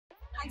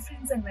Hi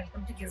friends and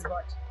welcome to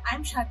Gizbot.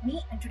 I'm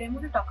Shadni and today I'm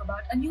going to talk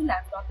about a new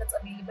laptop that's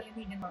available in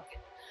the Indian market.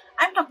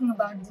 I'm talking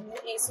about the new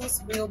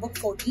Asus VivoBook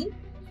 14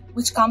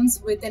 which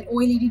comes with an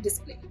OLED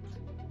display.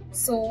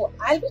 So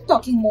I'll be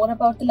talking more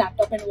about the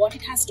laptop and what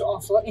it has to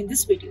offer in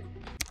this video.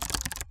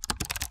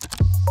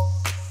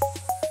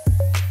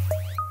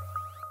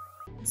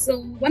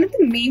 So one of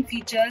the main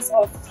features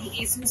of the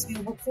Asus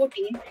VivoBook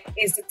 14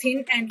 is the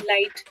thin and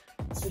light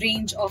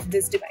range of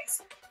this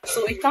device.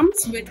 So it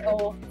comes with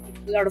a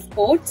lot of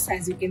ports,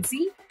 as you can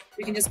see.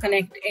 You can just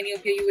connect any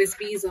of your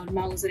USBs or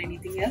mouse or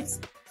anything else.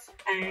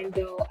 And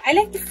I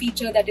like the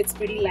feature that it's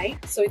pretty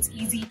light, so it's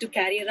easy to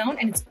carry around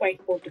and it's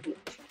quite portable.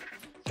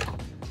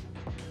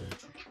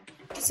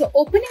 So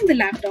opening the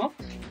laptop,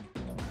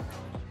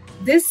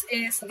 this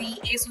is the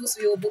Asus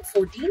VivoBook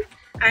 14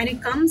 and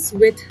it comes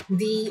with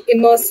the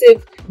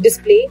immersive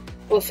display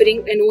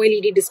offering an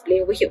OLED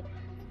display over here.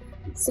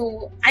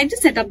 So I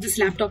just set up this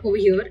laptop over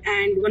here,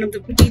 and one of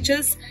the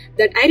features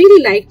that I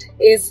really liked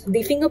is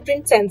the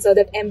fingerprint sensor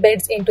that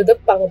embeds into the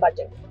power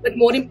button. But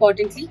more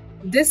importantly,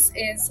 this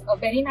is a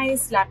very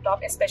nice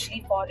laptop,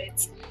 especially for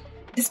its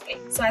display.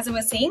 So as I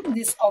was saying,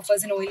 this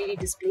offers an OLED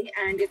display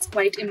and it's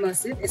quite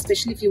immersive,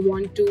 especially if you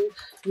want to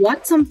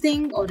watch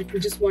something or if you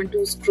just want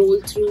to scroll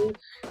through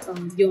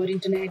your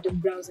internet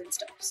and browse and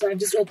stuff. So I've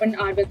just opened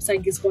our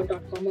website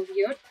gizbot.com over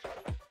here.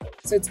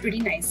 So it's pretty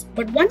nice.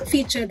 But one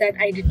feature that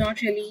I did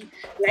not really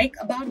like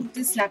about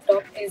this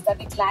laptop is that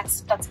it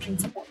lacks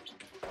touchscreen support.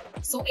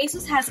 So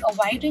Asus has a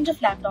wide range of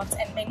laptops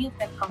and many of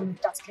them come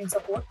with touchscreen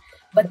support.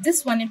 But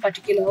this one in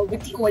particular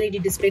with the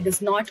OLED display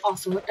does not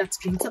offer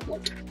touchscreen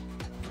support.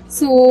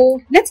 So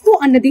let's go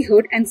under the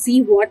hood and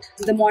see what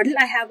the model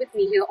I have with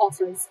me here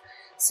offers.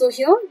 So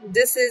here,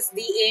 this is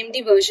the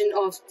AMD version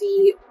of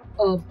the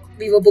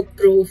VivoBook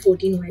Pro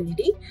 14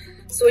 OLED.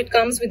 So it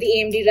comes with the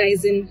AMD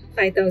Ryzen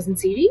 5000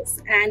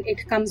 series and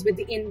it comes with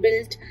the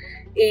inbuilt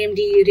AMD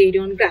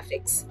Radeon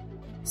graphics.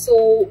 So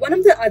one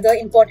of the other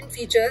important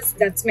features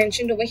that's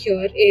mentioned over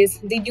here is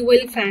the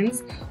dual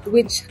fans,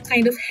 which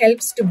kind of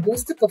helps to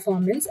boost the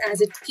performance as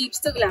it keeps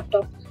the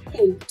laptop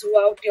cool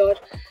throughout your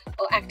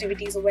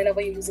activities or whenever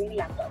you're using the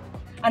laptop.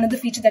 Another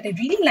feature that I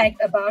really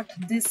liked about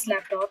this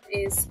laptop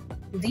is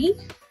the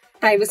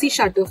privacy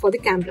shutter for the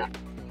camera.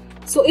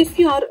 So if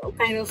you are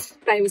kind of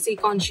privacy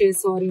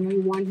conscious or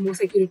you want more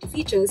security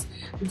features,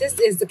 this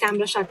is the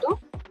camera shutter.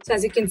 So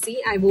as you can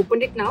see, I've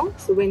opened it now.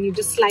 So when you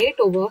just slide it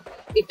over,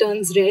 it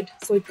turns red.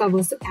 So it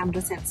covers the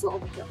camera sensor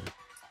over here.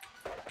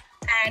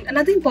 And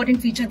another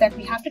important feature that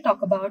we have to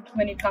talk about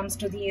when it comes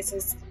to the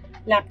Asus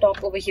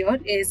laptop over here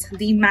is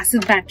the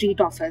massive battery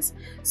it offers.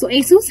 So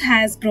Asus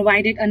has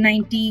provided a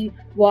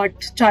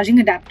 90-watt charging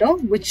adapter,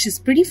 which is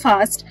pretty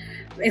fast,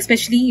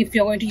 especially if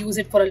you're going to use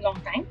it for a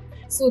long time.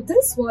 So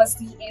this was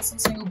the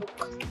Asus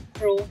VivoBook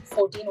Pro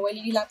 14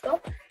 OLED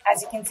laptop.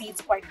 As you can see, it's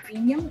quite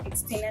premium,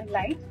 it's thin and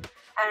light,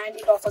 and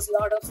it offers a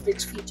lot of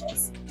rich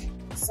features.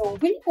 So we'll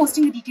be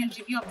posting a detailed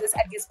review of this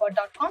at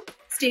gizbot.com.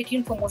 Stay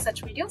tuned for more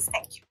such videos.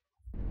 Thank you.